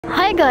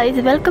Hi guys,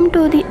 welcome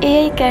to the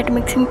AI cat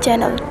mixing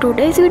channel.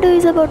 Today's video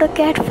is about a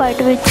cat fight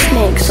with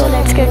snake. So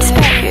let's get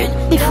started.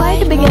 The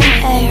fight began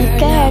and the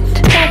cat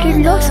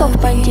started lots of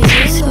punches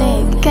to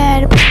snake.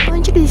 Cat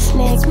punched the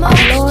snake a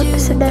lot.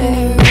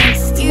 Suddenly the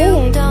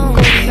snake got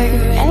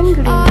very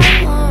angry.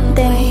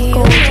 Then he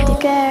caught the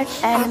cat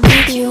and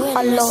beat him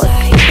a lot.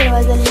 There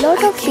was a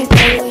lot of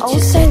people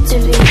outside the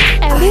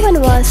ring.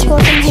 Everyone was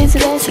supporting his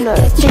wrestler.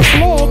 The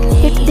snake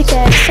hit the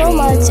cat so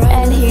much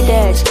and he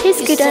died.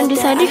 His kitten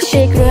decided to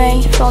take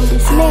revenge from the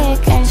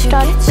snake and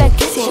started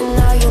practicing.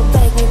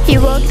 He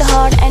worked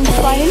hard and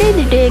finally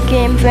the day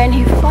came when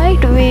he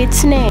fight with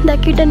snake. The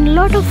kitten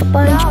lot of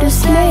punch to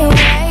snake.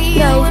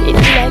 Guys, if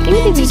you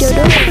liking the video,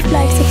 don't forget to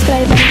like,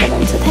 subscribe and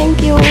comment. So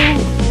thank you.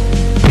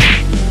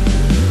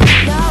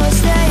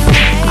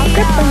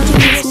 After punching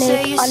the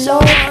snake a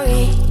lot,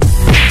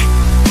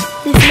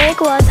 the snake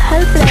was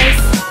helpless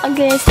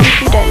against the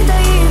kitten.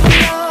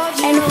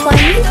 And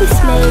finally the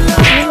snake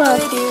gave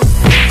up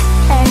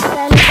and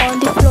fell on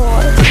the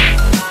floor.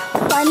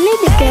 Finally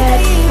the cat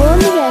won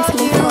the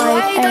wrestling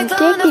fight and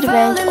take the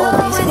revenge of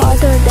his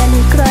father. Then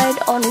he cried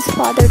on his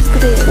father's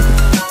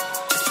grave.